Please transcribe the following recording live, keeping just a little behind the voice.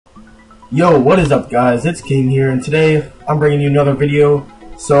Yo, what is up guys, it's King here, and today I'm bringing you another video.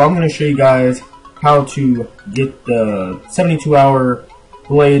 So I'm going to show you guys how to get the 72-hour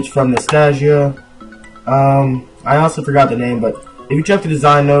blades from Noxious. I also forgot the name, but if you check the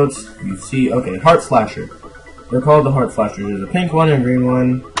design notes, you see, okay, Heart Slasher. They're called the Heart Slashers. There's a pink one and a green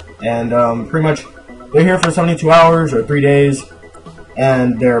one, and pretty much they're here for 72 hours or 3 days,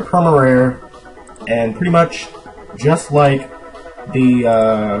 and they're perma-rare, and pretty much just like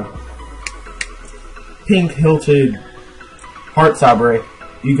the pink hilted heart sabre,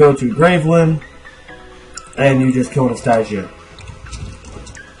 you go to Graveland and you just kill Noxious.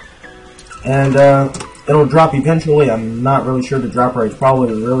 And it'll drop eventually. I'm not really sure the drop rate is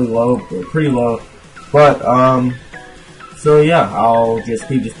probably really low, or pretty low. But so yeah, I'll just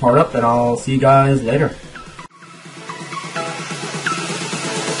speed this part up and I'll see you guys later.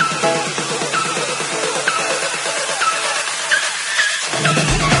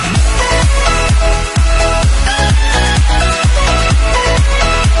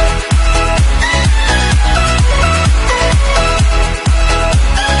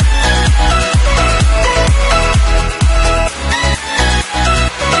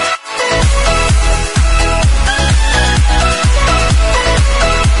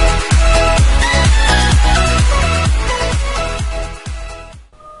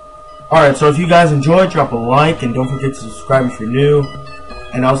 Alright, so if you guys enjoyed, drop a like and don't forget to subscribe if you're new.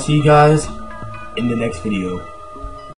 And I'll see you guys in the next video.